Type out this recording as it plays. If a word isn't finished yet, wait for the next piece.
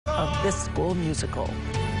of this school musical.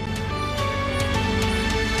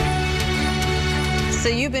 So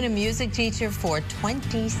you've been a music teacher for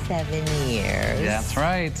 27 years. That's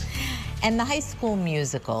right. And the high school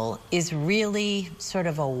musical is really sort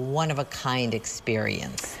of a one-of-a-kind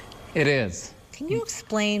experience. It is. Can you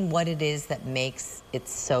explain what it is that makes it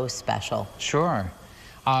so special? Sure.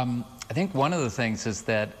 I think one of the things is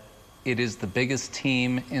that it is the biggest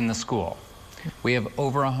team in the school. We have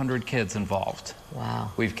over 100 kids involved.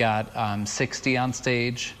 Wow. We've got 60 on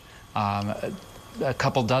stage, a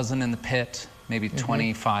couple dozen in the pit, maybe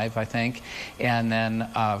 25, I think, and then,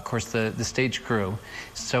 of course, the stage crew.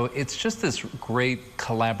 So it's just this great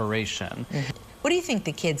collaboration. What do you think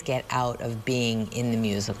the kids get out of being in the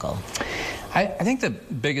musical? I think the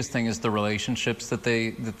biggest thing is the relationships that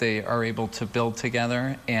they are able to build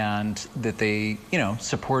together, and that they, you know,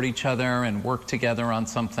 support each other and work together on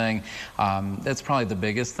something. That's probably the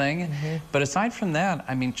biggest thing. But aside from that,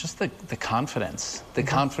 I mean, just the confidence. The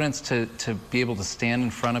confidence to be able to stand in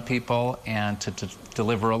front of people and to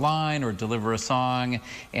deliver a line or deliver a song,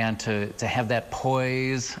 and to have that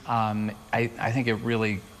poise. I think it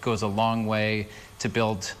really goes a long way to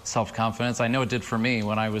build self-confidence. I know it did for me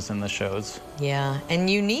when I was in the shows. Yeah, and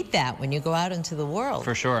you need that when you go out into the world.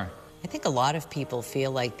 For sure. I think a lot of people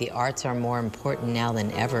feel like the arts are more important now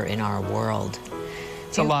than ever in our world.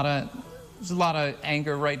 There's a lot of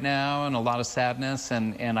anger right now, and a lot of sadness,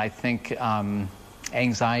 and I think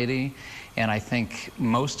anxiety. And I think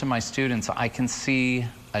most of my students, I can see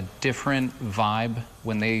a different vibe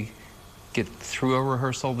when they get through a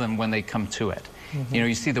rehearsal than when they come to it. You know,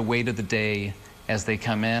 you see the weight of the day as they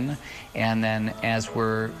come in, and then as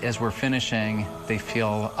we're finishing, they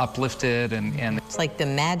feel uplifted, and It's like the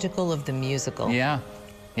magical of the musical. yeah,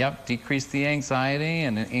 yep, decrease the anxiety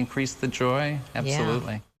and increase the joy.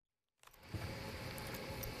 Absolutely.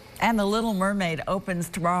 And The Little Mermaid opens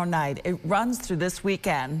tomorrow night. It runs through this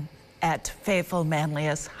weekend at Fayetteville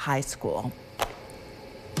Manlius High School.